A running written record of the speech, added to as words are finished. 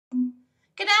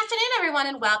Good afternoon, everyone,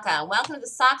 and welcome. Welcome to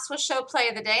the Swoosh Show Play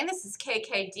of the Day. This is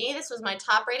KKD. This was my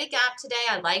top-rated gap today.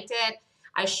 I liked it.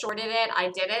 I shorted it.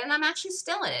 I did it, and I'm actually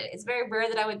still in it. It's very rare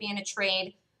that I would be in a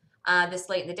trade this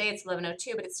late in the day. It's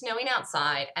 11:02, but it's snowing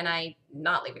outside, and I'm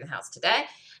not leaving the house today.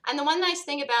 And the one nice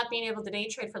thing about being able to day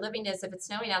trade for a living is if it's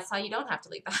snowing outside, you don't have to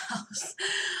leave the house.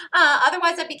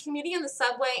 Otherwise, I'd be commuting on the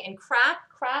subway in crap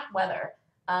weather.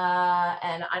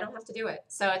 And I don't have to do it.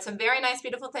 So it's a very nice,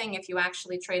 beautiful thing. If you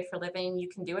actually trade for a living, you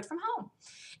can do it from home.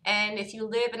 And if you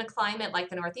live in a climate like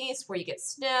the Northeast where you get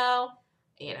snow,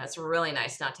 it's really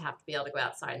nice not to have to be able to go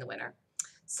outside in the winter.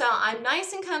 So I'm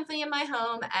nice and comfy in my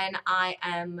home, and I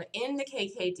am in the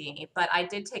KKD, but I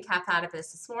did take half out of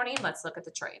this morning. Let's look at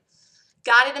the trade.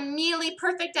 Got it immediately,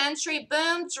 perfect entry,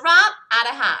 boom, drop, add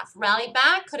a half. Rally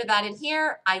back, could have added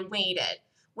here, I waited.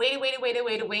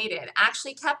 Waited.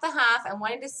 Actually kept the half and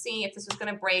wanted to see if this was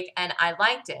going to break, and I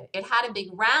liked it. It had a big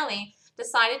rally,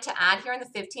 decided to add here in the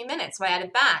 15 minutes, so I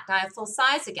added back. Now I have full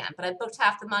size again, but I booked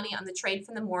half the money on the trade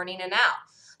from the morning and out.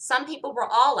 Some people were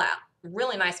all out.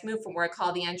 Really nice move from where I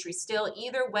call the entry still.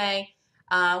 Either way,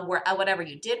 whatever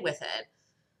you did with it.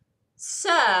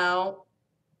 So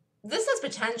this has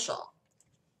potential.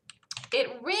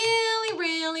 It really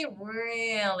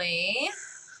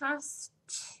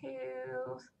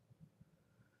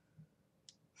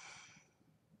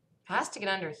has to get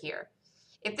under here.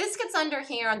 If this gets under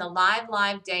here on the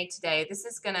live day today, this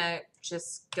is going to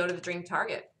just go to the dream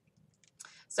target.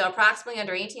 So approximately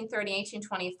under 1830,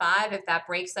 1825, if that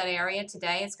breaks that area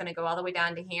today, it's going to go all the way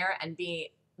down to here and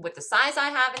be, with the size I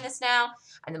have in this now,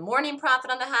 and the morning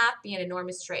profit on the half, be an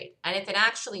enormous trade. And if it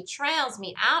actually trails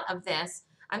me out of this,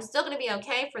 I'm still going to be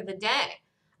okay for the day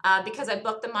because I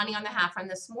booked the money on the half from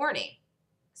this morning.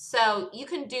 So you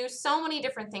can do so many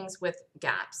different things with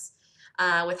gaps.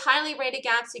 With highly rated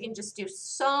gaps, you can just do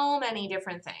so many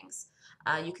different things.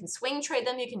 You can swing trade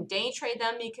them, you can day trade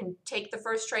them, you can take the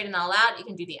first trade and all out, you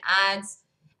can do the ads,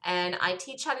 and I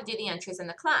teach how to do the entries in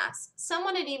the class.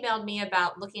 Someone had emailed me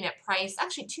about looking at price.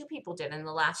 Actually, two people did in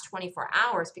the last 24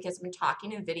 hours because I've been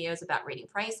talking in videos about reading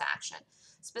price action,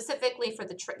 specifically for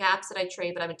the gaps that I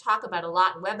trade, but I've been talking about a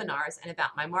lot in webinars and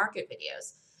about my market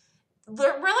videos.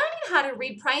 We're learning how to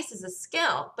read price as a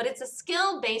skill, but it's a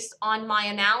skill based on my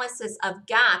analysis of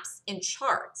gaps in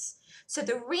charts. So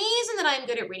the reason that I'm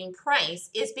good at reading price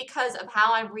is because of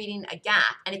how I'm reading a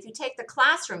gap. And if you take the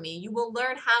class from me, you will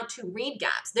learn how to read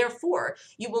gaps. Therefore,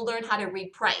 you will learn how to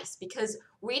read price, because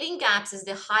reading gaps is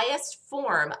the highest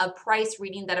form of price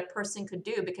reading that a person could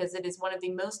do, because it is one of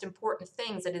the most important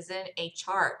things that is in a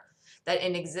chart that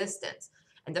in existence.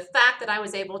 And the fact that I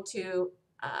was able to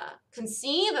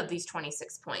conceive of these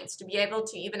 26 points, to be able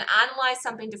to even analyze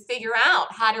something, to figure out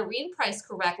how to read price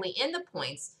correctly in the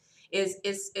points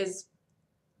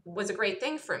was a great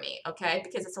thing for me, okay?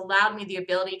 Because it's allowed me the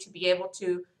ability to be able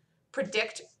to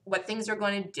predict what things are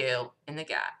going to do in the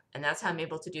gap. And that's how I'm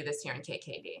able to do this here in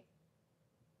KKD.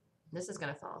 This is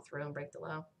going to follow through and break the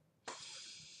low.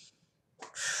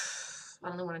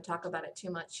 I don't want to talk about it too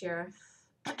much here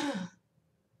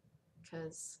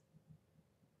because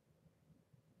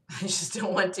I just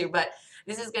don't want to, but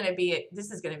this is going to be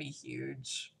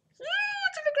huge.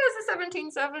 Huge because of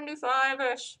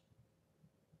 1775-ish.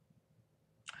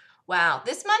 Wow,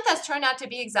 this month has turned out to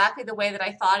be exactly the way that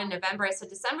I thought in November. I said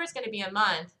December is going to be a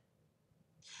month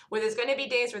where there's going to be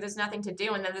days where there's nothing to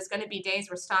do, and then there's going to be days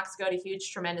where stocks go to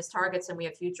huge, tremendous targets, and we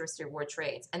have huge risk reward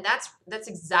trades. And that's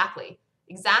exactly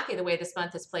the way this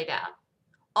month has played out.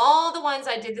 All the ones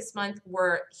I did this month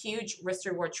were huge risk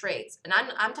reward trades. And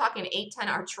I'm talking 8, 10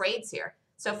 are trades here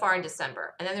so far in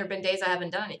December. And then there have been days I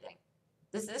haven't done anything.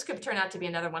 This could turn out to be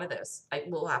another one of those.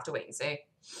 We'll have to wait and see.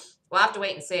 We'll have to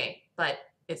wait and see. But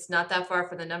it's not that far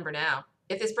from the number now.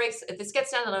 If this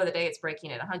gets down the low of the day, it's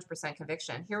breaking it. 100%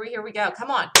 conviction. Here we go. Come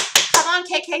on,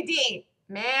 KKD.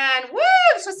 Man, woo!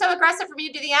 This was so aggressive for me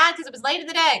to do the ad because it was late in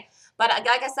the day. But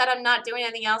like I said, I'm not doing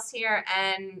anything else here,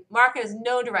 and market is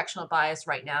no directional bias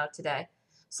right now today.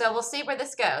 So we'll see where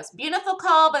this goes. Beautiful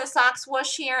call by the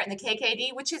Swoosh here in the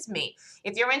KKD, which is me.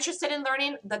 If you're interested in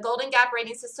learning the Golden Gap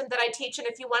rating system that I teach, and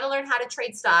if you want to learn how to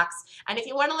trade stocks, and if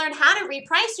you want to learn how to read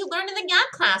price, you learn in the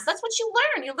gap class. That's what you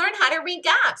learn. You learn how to read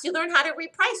gaps. You learn how to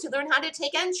read price. You learn how to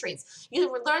take entries.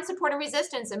 You learn support and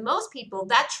resistance. And most people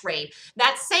that trade,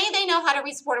 that say they know how to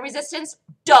read support and resistance,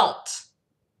 don't.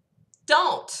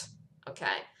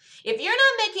 Okay? If you're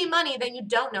not making money, then you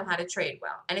don't know how to trade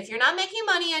well. And if you're not making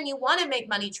money and you want to make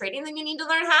money trading, then you need to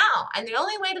learn how. And the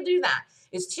only way to do that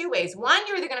is two ways. One,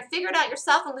 you're either going to figure it out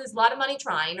yourself and lose a lot of money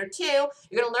trying, or two,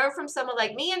 you're going to learn from someone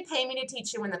like me and pay me to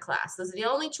teach you in the class. Those are the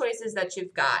only choices that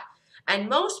you've got. And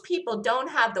most people don't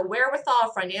have the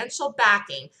wherewithal, financial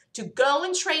backing to go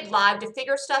and trade live to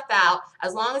figure stuff out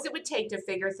as long as it would take to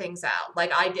figure things out,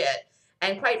 like I did.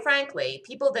 And quite frankly,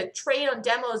 people that trade on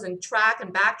demos and track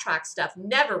and backtrack stuff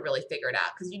never really figure it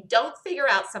out, because you don't figure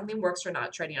out something works or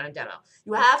not trading on a demo.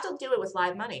 You have to do it with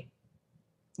live money.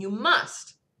 You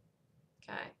must.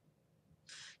 Okay.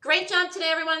 Great job today,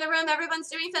 everyone in the room. Everyone's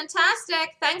doing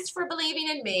fantastic. Thanks for believing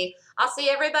in me. I'll see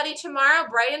everybody tomorrow,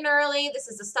 bright and early. This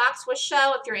is the Stock Swoosh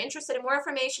Show. If you're interested in more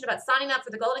information about signing up for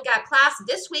the Golden Gap class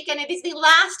this weekend, it is the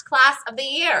last class of the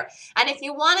year. And if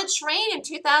you want to train in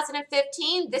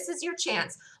 2015, this is your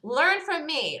chance. Learn from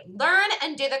me. Learn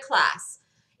and do the class.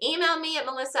 Email me at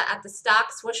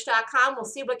melissa@thestockswoosh.com. We'll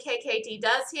see what KKD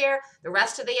does here the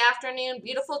rest of the afternoon.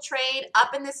 Beautiful trade,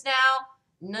 up in this now.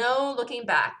 No looking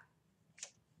back.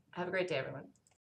 Have a great day, everyone.